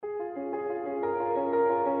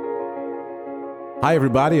Hi,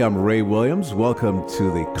 everybody. I'm Ray Williams. Welcome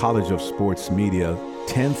to the College of Sports Media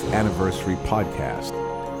 10th Anniversary Podcast.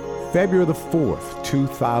 February the 4th,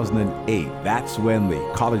 2008. That's when the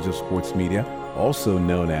College of Sports Media, also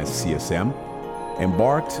known as CSM,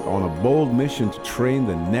 embarked on a bold mission to train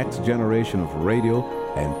the next generation of radio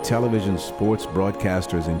and television sports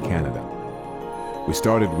broadcasters in Canada. We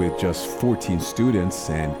started with just 14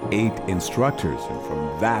 students and 8 instructors, and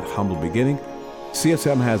from that humble beginning,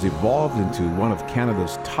 CSM has evolved into one of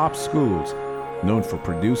Canada's top schools, known for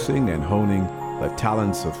producing and honing the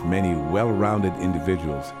talents of many well-rounded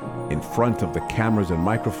individuals in front of the cameras and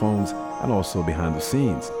microphones and also behind the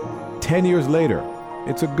scenes. 10 years later,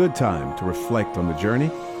 it's a good time to reflect on the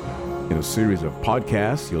journey. In a series of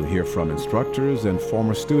podcasts, you'll hear from instructors and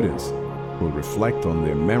former students who will reflect on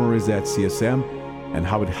their memories at CSM and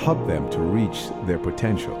how it helped them to reach their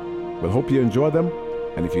potential. We'll hope you enjoy them,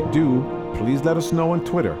 and if you do, please let us know on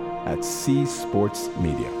Twitter at C Sports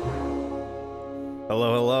Media.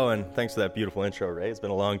 Hello, and thanks for that beautiful intro, Ray. It's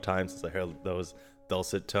been a long time since I heard those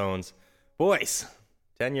dulcet tones. Boys,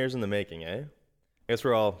 10 years in the making, eh? I guess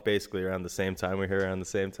we're all basically around the same time. We're here around the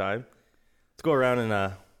same time. Let's go around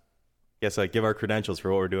and give our credentials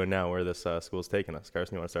for what we're doing now, where this school's taking us.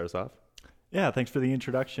 Carson, you want to start us off? Yeah, thanks for the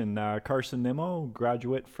introduction. Carson Nimmo,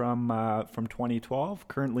 graduate from 2012,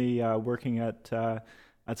 currently working at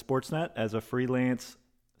Sportsnet as a freelance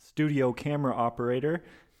studio camera operator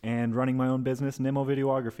and running my own business, Nimmo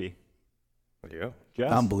Videography. There you go.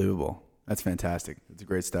 Jess? Unbelievable. That's fantastic. That's a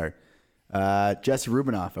great start. Jesse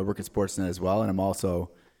Rubinoff, I work at Sportsnet as well, and I'm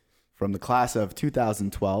also from the class of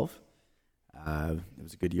 2012. It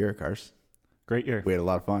was a good year, Cars. Great year. We had a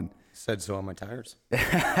lot of fun. Said so on my tires.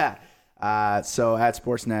 So at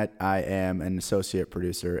Sportsnet, I am an associate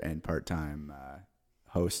producer and part-time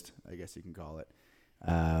host, I guess you can call it.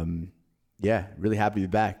 Yeah, really happy to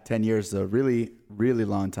be back. 10 years is a really, really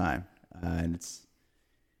long time. And it's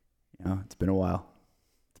been a while.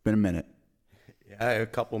 It's been a minute. Yeah, a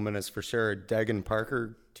couple minutes for sure. Degan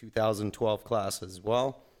Parker, 2012 class as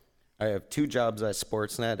well. I have 2 jobs at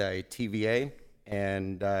Sportsnet. I TVA,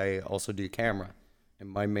 and I also do camera. And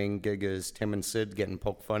my main gig is Tim and Sid getting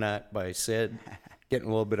poked fun at by Sid, getting a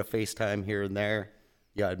little bit of FaceTime here and there.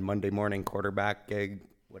 Yeah, Monday morning quarterback gig,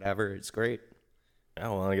 whatever. It's great. Yeah,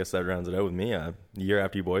 well, I guess that rounds it out with me. A year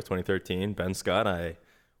after you boys, 2013, Ben Scott. I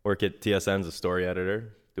work at TSN as a story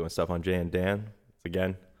editor, doing stuff on Jay and Dan. It's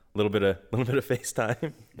again a little bit of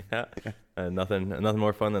FaceTime. Yeah, nothing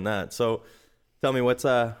more fun than that. So, tell me what's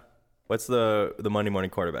the Monday morning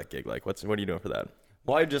quarterback gig like? What are you doing for that?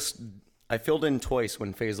 Well, I filled in twice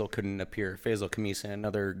when Faisal couldn't appear. Faisal Kamisa,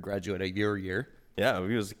 another graduate at your year. Yeah,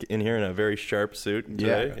 he was in here in a very sharp suit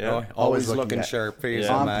today. Yeah. Oh, always looking sharp.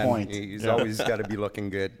 Faisal, on man. point. He's always got to be looking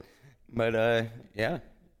good. But, yeah.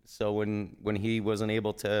 So when he wasn't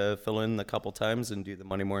able to fill in a couple times and do the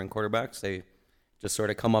Monday morning quarterbacks, they just sort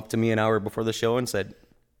of come up to me an hour before the show and said,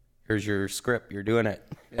 "Here's your script. You're doing it."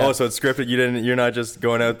 Yeah. Oh, so it's scripted. You're not just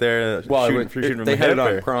going out there shooting from they the had hip, it on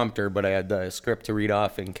or? prompter, but I had the script to read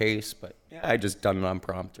off in case. But yeah, I just done it on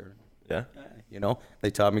prompter. Yeah. They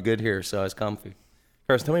taught me good here, so I was comfy.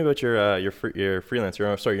 Carson, tell me about your freelance,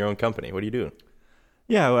 your own company. What do you do?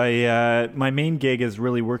 Yeah, my main gig is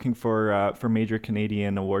really working for major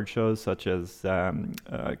Canadian award shows such as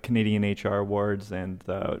Canadian HR Awards and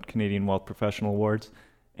the Canadian Wealth Professional Awards,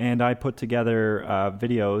 and I put together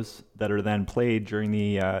videos that are then played during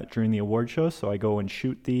the award shows. So I go and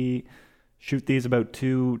shoot these about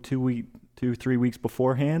 2-3 weeks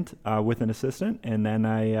beforehand with an assistant, and then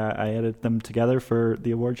I edit them together for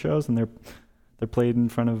the award shows, and they're played in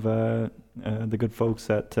front of the good folks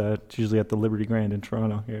at usually at the Liberty Grand in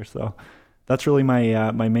Toronto here. So that's really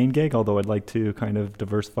my main gig, although I'd like to kind of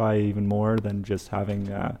diversify even more than just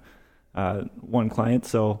having one client.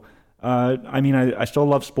 So I still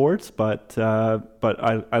love sports, but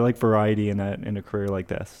I like variety in a career like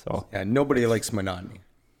this. So yeah, nobody likes monotony.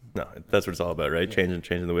 No, that's what it's all about, right? Yeah.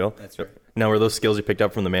 Changing the wheel. That's right. Now, were those skills you picked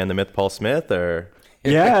up from the man, the myth, Paul Smith, or?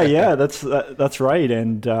 Yeah, that's right.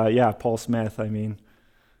 And Paul Smith. I mean,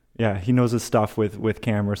 yeah, he knows his stuff with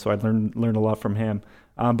camera, so I learned a lot from him.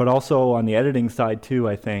 But also on the editing side too,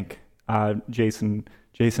 I think Jason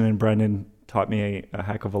and Brendan taught me a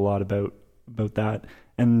heck of a lot about that.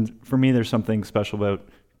 And for me, there's something special about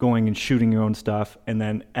going and shooting your own stuff and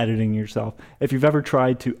then editing yourself. If you've ever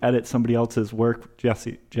tried to edit somebody else's work,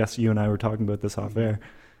 Jesse, you and I were talking about this off air,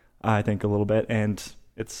 I think a little bit, and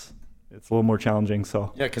it's a little more challenging.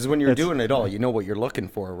 So yeah, because when you're doing it all, you know what you're looking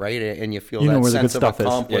for, right? And you feel know that where the sense good of stuff is.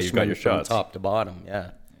 accomplishment Yeah, you've got your from shots. top to bottom. Yeah,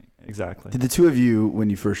 exactly. Did the two of you, when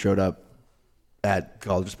you first showed up at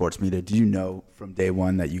College of Sports Media, did you know from day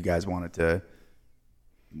one that you guys wanted to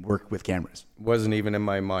work with cameras? Wasn't even in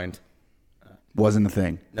my mind. Wasn't a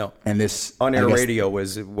thing. No. And this On-air I guess- radio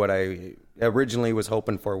was what I originally was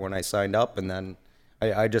hoping for when I signed up, and then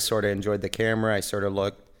I just sort of enjoyed the camera. I sort of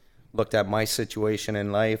looked at my situation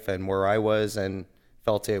in life and where I was, and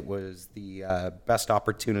felt it was the best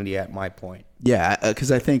opportunity at my point. Yeah,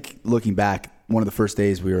 because I think looking back, one of the first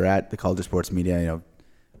days we were at the College of Sports Media,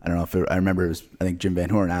 I don't know if I remember. It was, I think Jim Van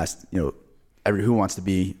Horn asked, who wants to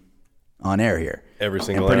be on air here? Every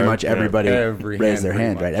single and pretty hour. much everybody Every raised their hand, pretty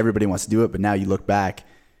hand, much. right? Everybody wants to do it, but now you look back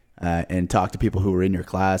and talk to people who were in your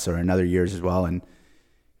class or in other years as well, and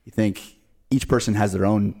you think each person has their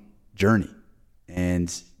own journey,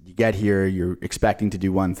 and you get here, you're expecting to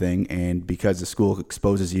do one thing, and because the school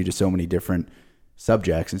exposes you to so many different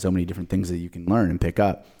subjects and so many different things that you can learn and pick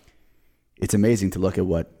up, it's amazing to look at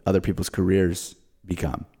what other people's careers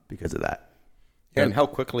become because of that. And how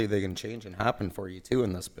quickly they can change and happen for you too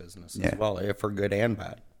in this business Yeah. as well, for good and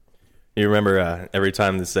bad. You remember every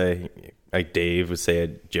time they say, like Dave would say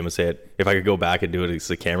it, Jim would say it, if I could go back and do it as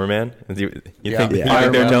a cameraman, you Yeah. think, Yeah. you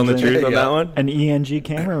think they're telling the truth on Yeah. that one? An ENG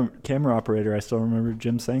camera operator. I still remember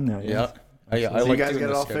Jim saying that. Yeah. I So you like guys doing get it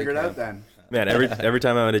the all steady figured cam. out then. Man, every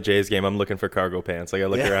time I'm at a Jays game, I'm looking for cargo pants. Like I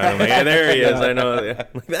look around, I'm like, hey, there he is. I know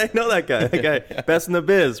that guy. That guy, best in the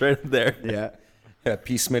biz, right up there. Yeah. Yeah,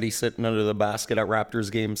 P. Smitty sitting under the basket at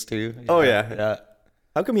Raptors games too. Oh, yeah. Yeah.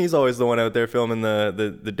 How come he's always the one out there filming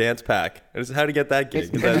the dance pack? How to get that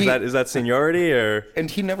gig? Is that seniority or?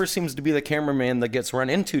 And he never seems to be the cameraman that gets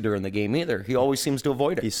run into during the game either. He always seems to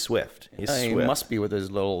avoid it. He's swift. He's He swift. must be with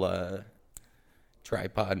his little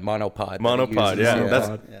tripod, monopod. that he Monopod,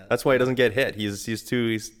 uses. yeah. That's why he doesn't get hit. He's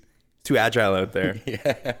too agile out there.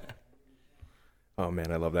 Yeah. Oh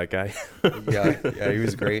man, I love that guy. yeah, he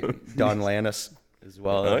was great. Don Lannis as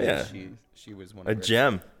well. Oh, yeah. She was one A of her.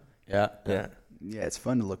 gem. Yeah. Yeah. Yeah, it's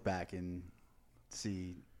fun to look back and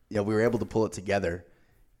see. Yeah, we were able to pull it together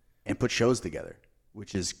and put shows together,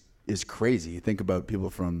 which is crazy. You think about people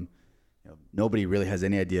from, nobody really has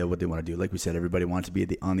any idea what they want to do. Like we said, everybody wants to be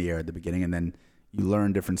on the air at the beginning, and then you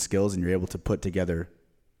learn different skills and you're able to put together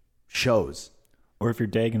shows. Or if you're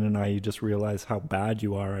Dagan and you just realize how bad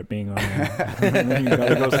you are at being on air. And then you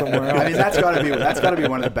gotta go somewhere else. I mean, that's gotta be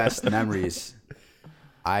one of the best memories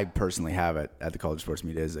I personally have at the College of Sports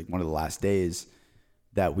Media. Is like one of the last days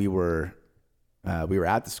that we were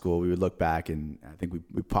at the school. We would look back, and I think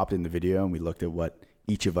we popped in the video and we looked at what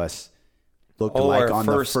each of us looked like our on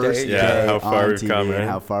first the first day. day, Yeah, how far on we've TV come, and right?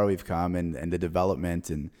 how far we've come, and the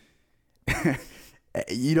development, and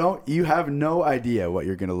you have no idea what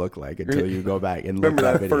you're gonna look like until you go back and look Remember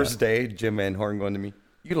at that video. first day, Jim Van Horn going to me,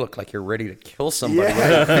 "You look like you're ready to kill somebody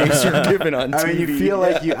Yeah. with the face you're giving on TV." I mean, you feel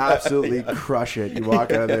like you absolutely crush it. You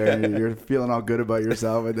walk out of there and you're feeling all good about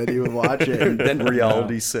yourself, and then you would watch it, and then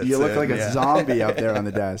reality sets you look in, like a yeah. zombie up there on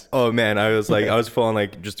the desk. Oh man, I was full on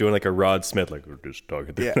just doing like a Rod Smith, like we're just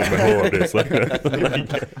talking to Yeah. my whole this, like,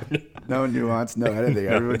 No nuance, no anything.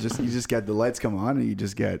 Everyone you just get the lights come on and you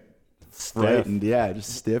just get frightened. Yeah,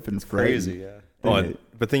 just stiff and frightened. Crazy, yeah. Oh,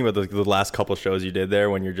 but think about the last couple shows you did there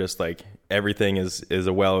when you're just like everything is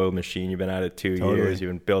a well-oiled machine. You've been at it 2 Totally. years. You've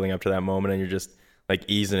been building up to that moment, and you're just like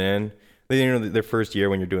easing in. Their first year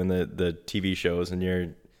when you're doing the TV shows and you're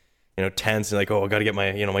tense and like, oh, I got to get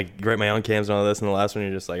my write my own cams and all this. And the last one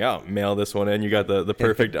you're just like, oh, mail this one in. You got the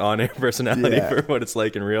perfect on-air personality Yeah. for what it's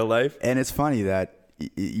like in real life. And it's funny that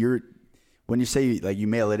when you say like you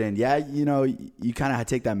mail it in, yeah, you kind of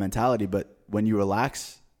take that mentality, but when you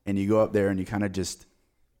relax and you go up there and you kind of just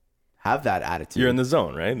have that attitude, You're in the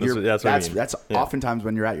zone, right? That's what I mean. That's Yeah. oftentimes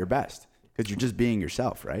when you're at your best because you're just being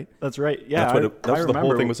yourself, right? That's right. Yeah, That's what the whole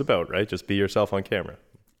remember- thing was about, right? Just be yourself on camera.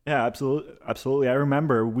 Yeah, absolutely. I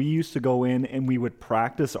remember we used to go in and we would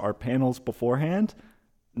practice our panels beforehand.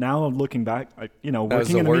 Now looking back, was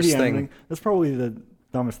working the in the worst media, and thing. everything, that's probably the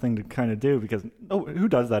dumbest thing to kind of do because who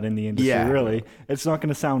does that in the industry? Yeah. Really, it's not going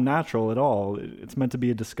to sound natural at all. It's meant to be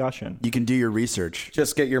a discussion. You can do your research.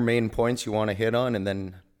 Just get your main points you want to hit on, and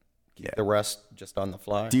then keep the rest just on the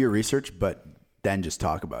fly. Do your research, but then just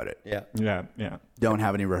talk about it. Yeah. Yeah. Don't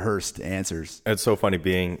have any rehearsed answers. It's so funny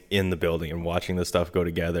being in the building and watching this stuff go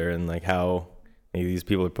together and like how these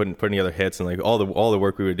people are putting together hits and like all the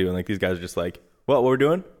work we would do and like these guys are just like, what we're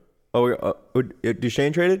doing? Oh,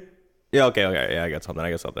 Duchesne traded? Yeah, okay, yeah, I got something.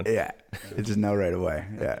 Yeah, it's just know right away.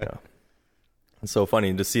 Yeah. It's so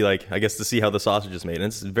funny to see to see how the sausage is made. And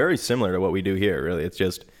it's very similar to what we do here, really. It's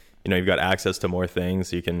just, you've got access to more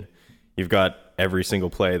things. You've got every single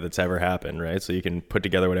play that's ever happened, right? So you can put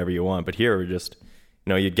together whatever you want. But here we're just,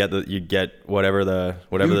 you get whatever the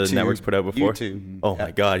YouTube. networks put out before. YouTube. Oh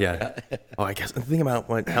my God, yeah. Oh, I guess think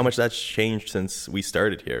about how much that's changed since we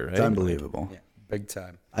started here, right? It's unbelievable. Big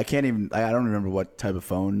time. I don't remember what type of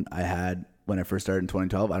phone I had when I first started in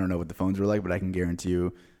 2012. I don't know what the phones were like, but I can guarantee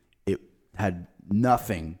you it had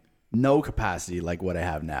no capacity like what I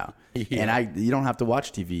have now. Yeah. And you don't have to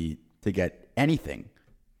watch TV to get anything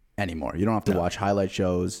anymore. You don't have to watch highlight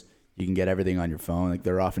shows. You can get everything on your phone. Like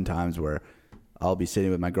there are often times where I'll be sitting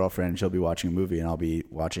with my girlfriend and she'll be watching a movie and I'll be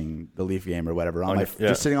watching the Leaf game or whatever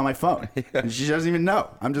just sitting on my phone. And she doesn't even know.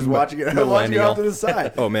 I'm just watching it. I'm watching it off to the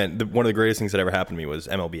side. Oh man, one of the greatest things that ever happened to me was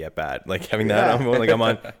MLB at bat. Like having that, I'm on like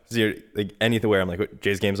anywhere. I'm like,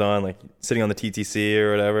 Jay's game's on. Like sitting on the TTC or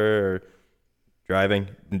whatever, or driving.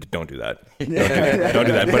 Don't do that. Don't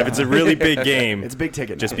do that. But if it's a really big game, it's a big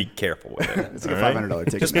ticket. Just be careful with it. It's like a $500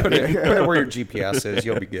 ticket. Just put it where your GPS is.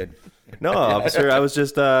 You'll be good. No, officer, I was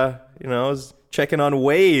just I was checking on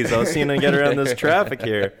Waze. I was seeing to get around this traffic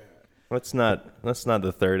here. That's not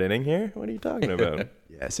the third inning here. What are you talking about?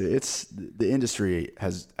 Yeah, so it's the industry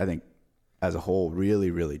has, I think, as a whole,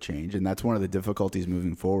 really, really changed, and that's one of the difficulties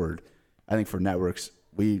moving forward. I think for networks,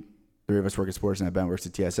 three of us work at Sportsnet, Ben works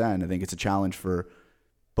at TSN. I think it's a challenge for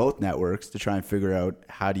both networks to try and figure out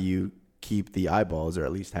how do you keep the eyeballs, or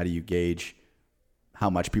at least how do you gauge how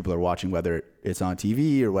much people are watching, whether it's on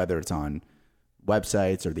TV or whether it's on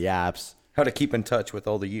websites or the apps. How to keep in touch with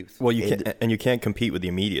all the youth. Well, you can't compete with the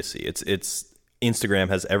immediacy. It's Instagram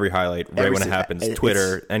has every highlight right when it happens.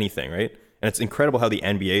 Twitter, anything, right? And it's incredible how the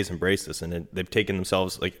NBA's embraced this, and they've taken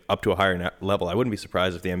themselves like up to a higher level. I wouldn't be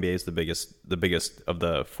surprised if the NBA is the biggest of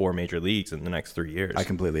the four major leagues in the next 3 years. I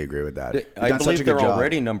completely agree with that. I believe they're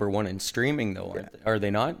already number one in streaming, though. Are they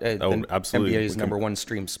not? Absolutely. NBA is number one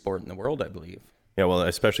stream sport in the world, I believe. Yeah, well,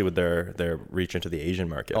 especially with their reach into the Asian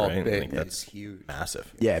market, right? Big. I think that's huge,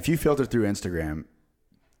 massive. Yeah, if you filter through Instagram,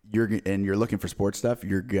 you're looking for sports stuff,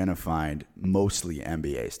 you're gonna find mostly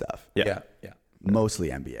NBA stuff. Yeah. Mostly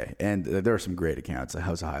NBA, and there are some great accounts, like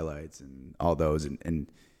House of Highlights and all those,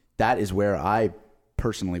 and that is where I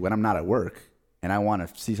personally, when I'm not at work and I want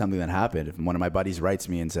to see something that happened, if one of my buddies writes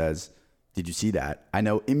me and says, "Did you see that?" I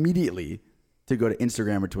know immediately to go to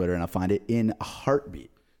Instagram or Twitter, and I'll find it in a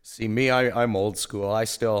heartbeat. See, me, I'm old school.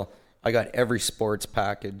 I got every sports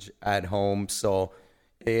package at home, so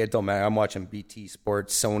it don't matter. I'm watching BT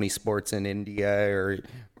Sports, Sony Sports in India, or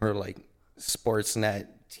like Sportsnet,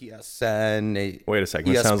 TSN. Wait a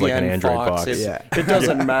second, ESPN, this sounds like an Android Fox. box. It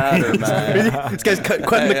doesn't matter, man. This guy's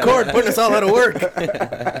cutting the cord, putting us all out of work.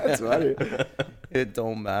 That's funny. It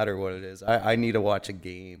don't matter what it is. I need to watch a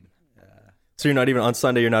game. So you're not even on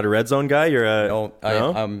Sunday. You're not a Red Zone guy. You're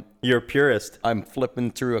you're a purist. I'm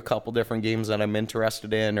flipping through a couple different games that I'm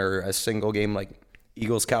interested in, or a single game like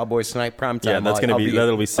Eagles Cowboys tonight primetime. Yeah,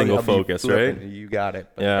 that'll be single focus, right? You got it.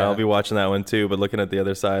 But yeah, I'll be watching that one too. But looking at the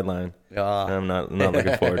other sideline, I'm not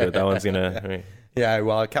looking forward to it. That one's gonna. I mean, yeah,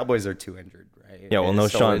 well, Cowboys are too injured, right? Yeah, well, no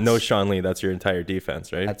Sean Lee. That's your entire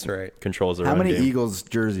defense, right? That's right. Controls the How run many game. Eagles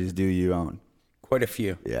jerseys do you own? Quite a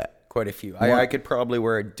few. Yeah. Quite a few. I could probably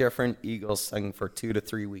wear a different Eagles thing for 2 to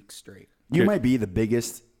 3 weeks straight. You might be the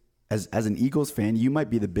biggest, as an Eagles fan, you might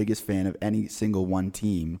be the biggest fan of any single one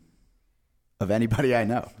team of anybody I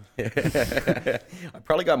know. I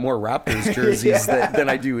probably got more Raptors jerseys than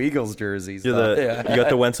I do Eagles jerseys. You got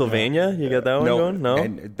the Pennsylvania? You got that one going? No?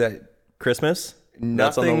 And Christmas?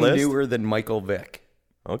 That's on the nothing list? newer than Michael Vick.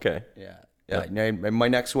 Okay. Yeah. And my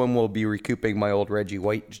next one will be recouping my old Reggie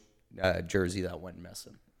White jersey that went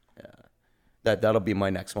missing. That'll be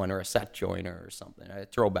my next one, or a Seth Joyner or something. A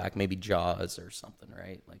throwback, maybe Jaws or something,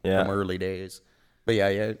 right? Like from early days. But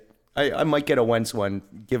I might get a Wentz one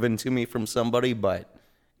given to me from somebody, but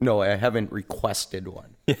no, I haven't requested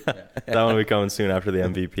one. That one will be coming soon after the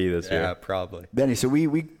MVP this year. Yeah, probably. Benny, so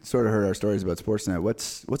we sort of heard our stories about Sportsnet.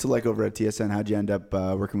 What's it like over at TSN? How'd you end up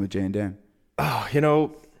working with Jay and Dan? Oh,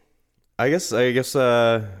 I guess it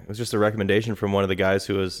was just a recommendation from one of the guys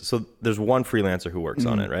who was, so there's one freelancer who works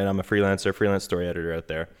on it, right? I'm a freelance story editor out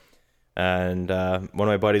there. And one of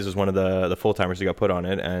my buddies was one of the full-timers who got put on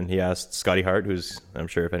it, and he asked Scotty Hart, who's, I'm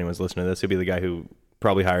sure if anyone's listening to this, he'll be the guy who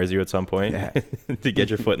probably hires you at some point to get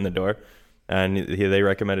your foot in the door. And they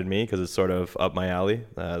recommended me because it's sort of up my alley,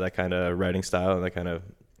 that kind of writing style and that kind of,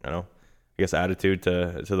 attitude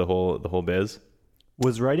to the whole biz.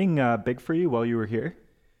 Was writing big for you while you were here?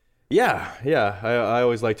 Yeah. I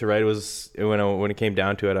always liked to write. It was when it came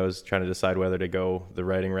down to it, I was trying to decide whether to go the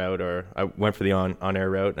writing route, or I went for the on-air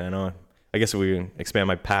route. And I guess we can expand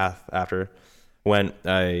my path after when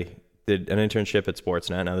I did an internship at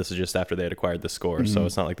Sportsnet. Now this is just after they had acquired The Score, so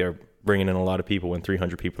it's not like they're bringing in a lot of people when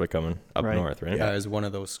 300 people are coming up north, right? Yeah, I was one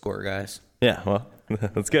of those Score guys. Yeah, well,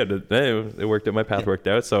 that's good. It worked out. My path worked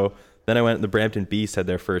out. So then I went. The Brampton Beast had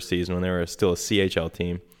their first season when they were still a CHL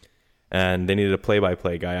team. And they needed a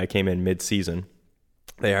play-by-play guy. I came in mid-season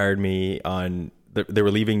They hired me on. They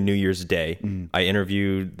were leaving New Year's Day. I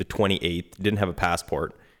interviewed the 28th. Didn't have a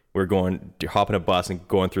passport. We were hopping a bus and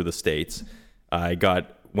going through the states. I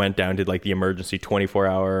went down, did like the emergency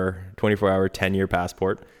 24-hour 10-year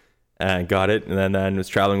passport, and got it. And then was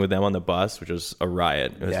traveling with them on the bus, which was a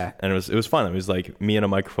riot. And it was fun. It was like me and a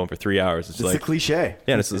microphone for 3 hours. It's like the cliche.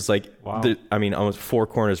 Yeah, and it's like, wow. Almost Four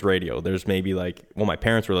Corners Radio. There's maybe like, well, my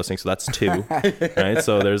parents were listening, so that's 2, right?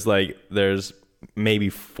 So there's maybe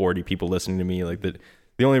 40 people listening to me. Like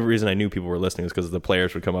the only reason I knew people were listening was because the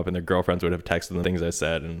players would come up and their girlfriends would have texted them things I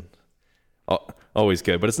said, and always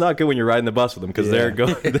good. But it's not good when you're riding the bus with them, because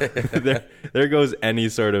there goes any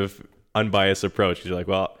sort of unbiased approach. 'Cause you're like,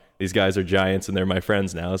 well, these guys are giants and they're my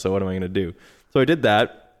friends now, so what am I going to do? So I did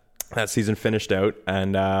that. That season finished out,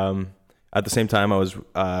 and at the same time I was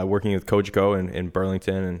working with Cogeco in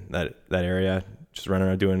Burlington and that area, just running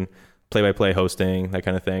around doing play-by-play hosting, that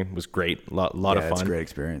kind of thing. It was great. A lot of fun. It's a great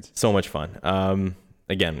experience. So much fun.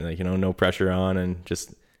 Again, like, no pressure on, and just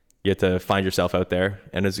you get to find yourself out there,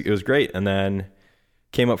 and it was great. And then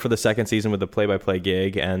came up for the second season with the play-by-play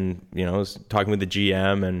gig, and I was talking with the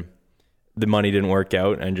GM, and the money didn't work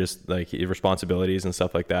out, and just like responsibilities and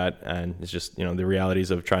stuff like that, and it's just the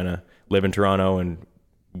realities of trying to live in Toronto and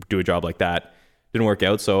do a job like that didn't work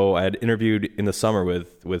out. So I had interviewed in the summer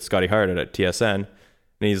with Scotty Hart at TSN, and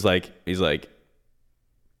he's like,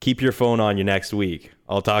 keep your phone on you next week.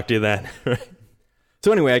 I'll talk to you then.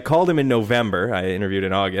 So anyway, I called him in November. I interviewed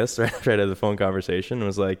in August, right after the phone conversation, and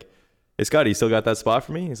was like, hey, Scotty, you still got that spot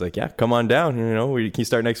for me? He's like, yeah, come on down. Can you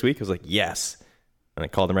start next week? I was like, yes. And I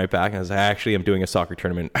called him right back, and I was like, actually, I'm doing a soccer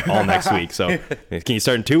tournament all next week. So can you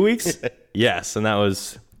start in 2 weeks? Yes. And that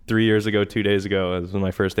was 3 years ago, 2 days ago. It was my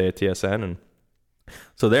first day at TSN. And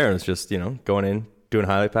so there, it was just, going in, doing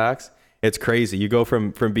highlight packs. It's crazy. You go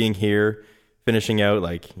from being here, finishing out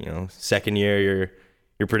like, second year,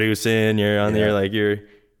 you're producing, you're on there, like you're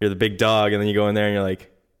the big dog, and then you go in there and you're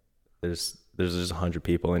like, there's just 100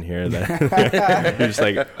 people in here that you're just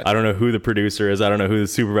like, I don't know who the producer is, I don't know who the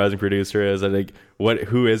supervising producer is, I like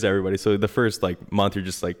who is everybody. So the first like month you're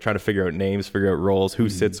just like trying to figure out names, figure out roles, who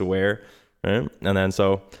sits where, right? And then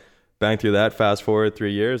so bang through that, fast forward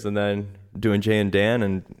 3 years, and then doing Jay and Dan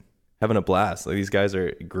and having a blast. Like, these guys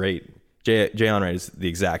are great. Jay Onrait is the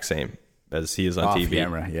exact same as he is on Off TV.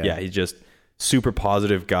 camera, yeah. He's just super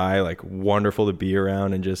positive guy, like wonderful to be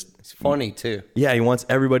around, and just It's funny too. yeah, he wants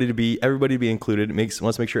everybody to be included. Wants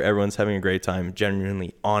to make sure everyone's having a great time,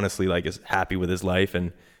 genuinely, honestly, like is happy with his life,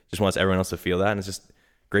 and just wants everyone else to feel that. And it's just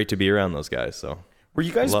great to be around those guys. So Were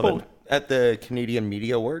you guys love both it. at the Canadian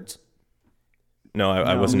Media Awards? No,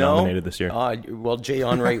 I wasn't nominated this year. Well, Jay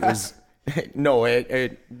Onrait was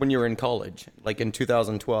when you were in college, like in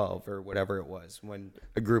 2012 or whatever it was, when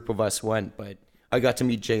a group of us went. But I got to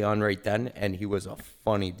meet Jay Onrait then, and he was a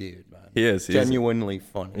funny dude, man. He is. Genuinely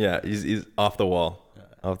funny. Yeah, he's off the wall.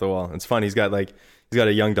 Off the wall. It's fun. He's got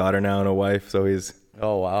a young daughter now and a wife, so he's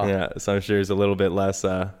Oh, wow. yeah. So I'm sure he's a little bit less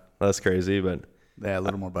crazy, but Yeah, a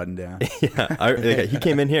little more buttoned down. yeah. He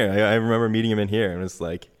came in here. I remember meeting him in here, and it's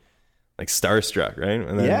like starstruck, right?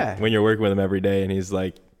 And then when you're working with him every day, and he's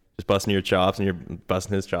like just busting your chops, and you're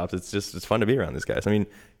busting his chops, it's fun to be around these guys. I mean,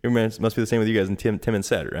 it must be the same with you guys and Tim and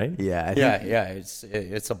Sid, right? Yeah.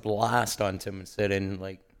 It's a blast on Tim and Sid, and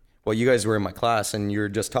well, you guys were in my class, and you were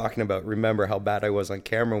just talking about, remember how bad I was on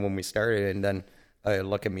camera when we started, and then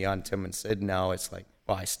look at me on Tim and Sid now. It's like,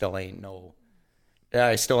 well, I still ain't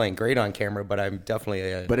great on camera, but I'm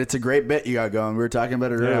definitely But it's a great bit you got going. We were talking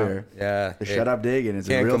about it earlier. yeah. The shut up digging is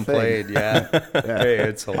a Can't real complain. thing. Yeah. Hey,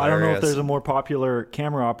 it's hilarious. I don't know if there's a more popular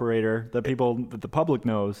camera operator that the public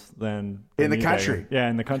knows than In the you country. guys. Yeah,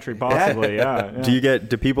 in the country, possibly. Yeah.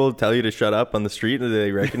 Do people tell you to shut up on the street? Do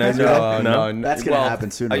they recognize you? No. That's gonna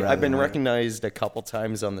happen sooner rather I've been than later. recognized a couple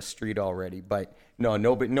times on the street already, but no,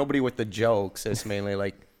 nobody with the jokes. It's mainly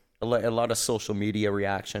like a lot of social media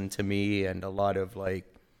reaction to me, and a lot of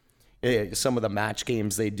some of the match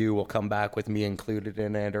games they do will come back with me included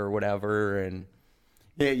in it or whatever. And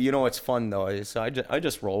it's fun though. So I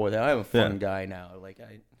just roll with it. I'm a fun guy now.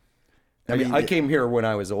 I came here when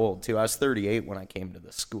I was old too. I was 38 when I came to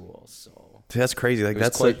the school. So Dude, that's crazy. Like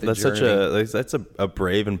that's quite the that's a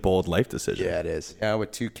brave and bold life decision. Yeah, it is. yeah,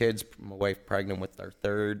 with 2 kids, my wife pregnant with our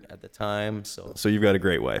third at the time. So you've got a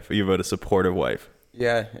great wife. You've got a supportive wife.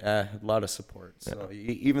 Yeah, a lot of support. So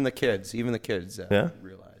even the kids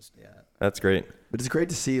realized. Yeah. That's great. But it's great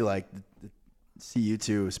to see see you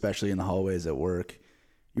two, especially in the hallways at work.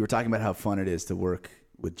 You were talking about how fun it is to work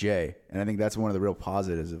with Jay, and I think that's one of the real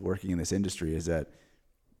positives of working in this industry is that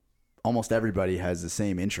almost everybody has the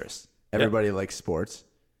same interests. Everybody likes sports.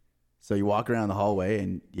 So you walk around the hallway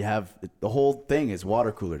and you have the whole thing is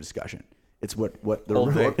water cooler discussion. It's what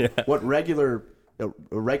regular a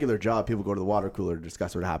regular job people go to the water cooler to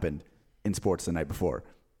discuss what happened in sports the night before.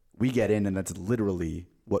 We get in and that's literally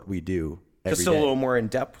what we do every Just day. a little more in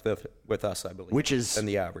depth with us, I believe, Which is than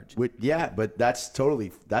the average. But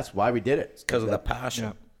that's why we did it. Because of the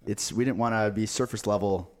passion. Yeah. We didn't want to be surface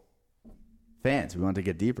level fans. We wanted to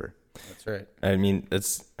get deeper. That's right. I mean,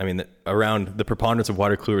 around the preponderance of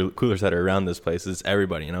water coolers that are around this place is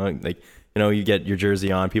everybody, you know, like, you know, you get your jersey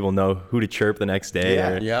on, people know who to chirp the next day.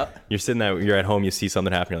 Yeah. Or Yeah. You're sitting there, you're at home, you see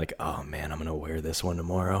something happen, you're like, oh man, I'm going to wear this one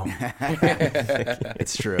tomorrow.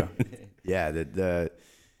 It's true. Yeah. The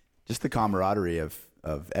just the camaraderie of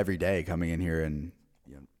every day coming in here and,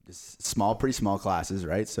 you know, just pretty small classes,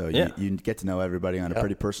 right? So you get to know everybody on a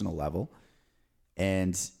pretty personal level,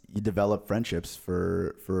 and you develop friendships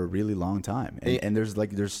for a really long time. And there's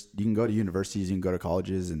you can go to universities, you can go to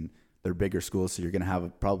colleges, and they're bigger schools, so you're going to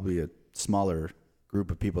have probably a smaller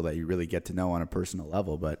group of people that you really get to know on a personal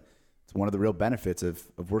level. But it's one of the real benefits of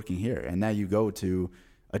working here. And now you go to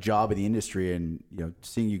a job in the industry, and, you know,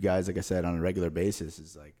 seeing you guys, like I said, on a regular basis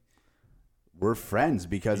is like, we're friends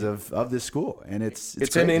because of this school. And it's an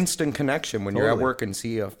great. instant connection when you're at work and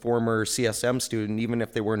see a former CSM student, even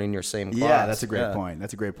if they weren't in your same class. Yeah, that's a great point.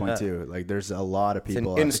 That's a great point too. Like, there's a lot of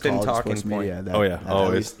people an instant at the College of talking Sports Media point. that, Oh, yeah, that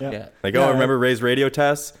always. at least- Yeah. Like, oh, remember Ray's radio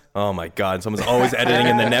tests? Oh my God, someone's always editing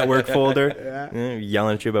in the network folder,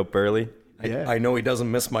 yelling at you about Burley. Yeah. I know he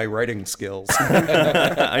doesn't miss my writing skills.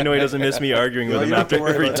 I know he doesn't miss me arguing You with him don't have to after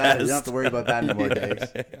worry every about that. You don't have test. to worry about that anymore,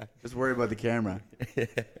 Dave. Just worry about the camera.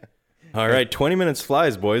 All right, 20 minutes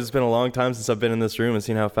flies, boys. It's been a long time since I've been in this room and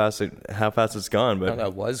seen how fast it's gone. But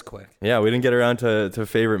That was quick. yeah, we didn't get around to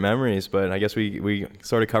favorite memories, but I guess we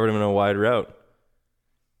sort of covered them in a wide route.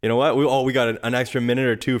 You know what? We got an extra minute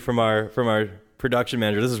or two from our production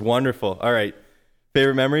manager. This is wonderful. All right,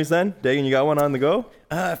 favorite memories then? Dagan, you got one on the go?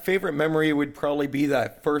 Favorite memory would probably be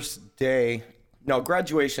that first day. No,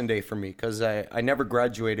 graduation day for me, because I never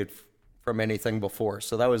graduated from anything before.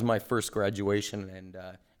 So that was my first graduation, and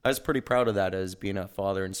I was pretty proud of that as being a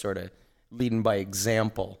father and sort of leading by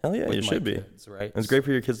example. Hell yeah, with you my should be. kids, right? It's great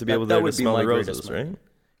for your kids to be able That to would be smell my the greatest roses, memory. right?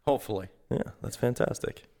 Hopefully. Yeah, that's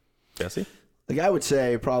fantastic. Jesse? Like, I would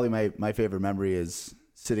say probably my favorite memory is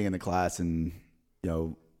sitting in the class and, you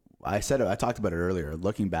know, I talked about it earlier,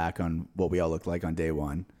 looking back on what we all looked like on day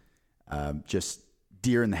one, just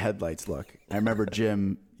deer in the headlights look. I remember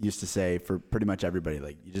Jim used to say for pretty much everybody,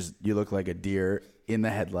 like, you look like a deer in the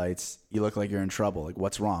headlights. You look like you're in trouble. Like,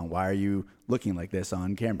 what's wrong? Why are you looking like this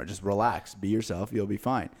on camera? Just relax, be yourself. You'll be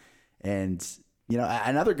fine. And, you know,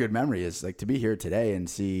 another good memory is like to be here today and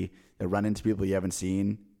see, run into people you haven't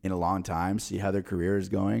seen in a long time, see how their career is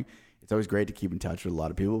going. It's always great to keep in touch with a lot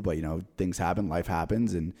of people, but, you know, things happen, life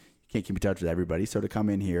happens, and you can't keep in touch with everybody. So to come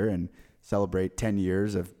in here and celebrate 10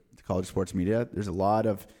 years of College of Sports Media, there's a lot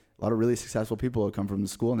of really successful people who come from the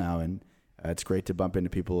school now, and it's great to bump into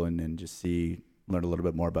people and just learn a little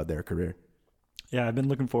bit more about their career. Yeah, I've been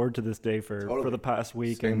looking forward to this day for the past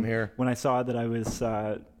week. Same and here. When I saw that I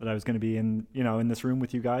was going to be in this room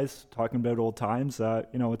with you guys talking about old times,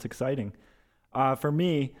 it's exciting. For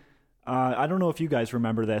me, I don't know if you guys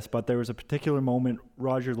remember this, but there was a particular moment.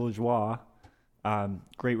 Roger Lajoie,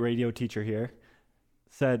 great radio teacher here,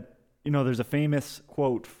 said, there's a famous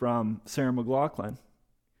quote from Sarah McLachlan.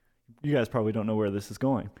 You guys probably don't know where this is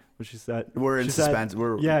going, but she said, We're in suspense.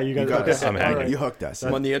 You guys you got okay. us. I'm hanging. You hooked us.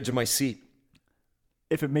 I'm on the edge of my seat.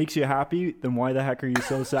 If it makes you happy, then why the heck are you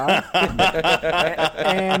so sad?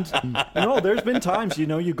 And there's been times,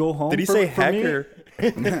 you go home. Did he for, say for heck me, or?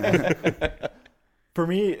 For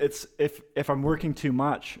me, it's if I'm working too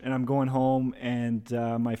much and I'm going home and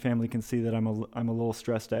my family can see that I'm a little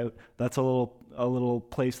stressed out. That's a little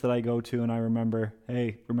place that I go to, and I remember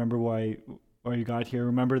why you got here.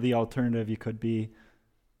 Remember the alternative you could be.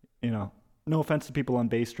 No offense to people on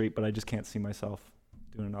Bay Street, but I just can't see myself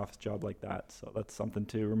doing an office job like that. So that's something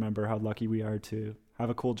to remember, how lucky we are to have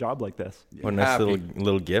a cool job like this. What a nice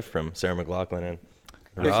little gift from Sarah McLachlan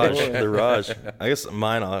and Raj. The Raj. I guess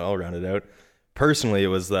mine, I'll round it out. Personally, it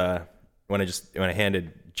was when I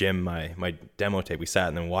handed Jim my demo tape. We sat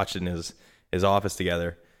and then watched it in his office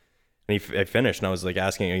together. And I finished, and I was like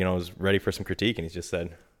asking, I was ready for some critique, and he just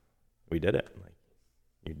said, "We did it. Like,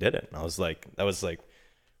 you did it." And I was like, that was like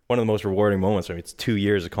one of the most rewarding moments. I mean, it's 2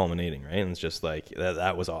 years of culminating, right? And it's just like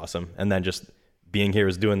that was awesome. And then just being here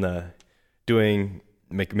was making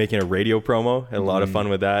a radio promo. Had a lot of fun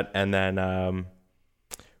with that. And then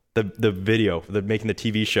the video, making the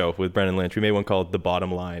TV show with Brendan Lynch. We made one called The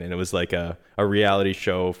Bottom Line, and it was like a reality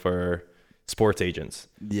show for sports agents.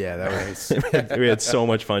 Yeah, that was. We had so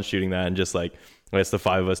much fun shooting that, and just like I guess the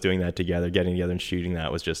 5 of us doing that together, getting together and shooting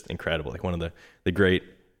that was just incredible. Like one of the great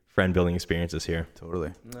friend building experiences here.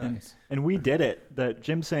 Totally. Nice. And we did it. That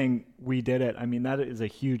Jim saying we did it. I mean, that is a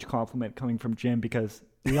huge compliment coming from Jim, because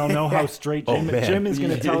we all know how straight Jim is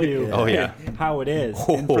going to tell you how it is.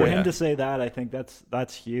 And for him to say that, I think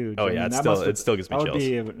that's huge. Oh, I yeah. mean, It still gives me that chills. would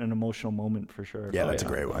be an emotional moment for sure. Yeah, that's a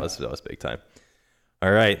great one. That was big time.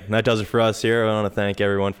 All right. And that does it for us here. I want to thank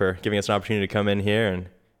everyone for giving us an opportunity to come in here, and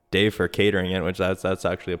Dave for catering it, which that's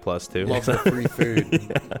actually a plus too. Love the free food.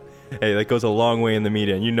 Yeah. Hey, that goes a long way in the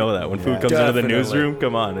media, and you know that when food comes into the newsroom,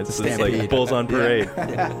 come on, it's like bulls on parade.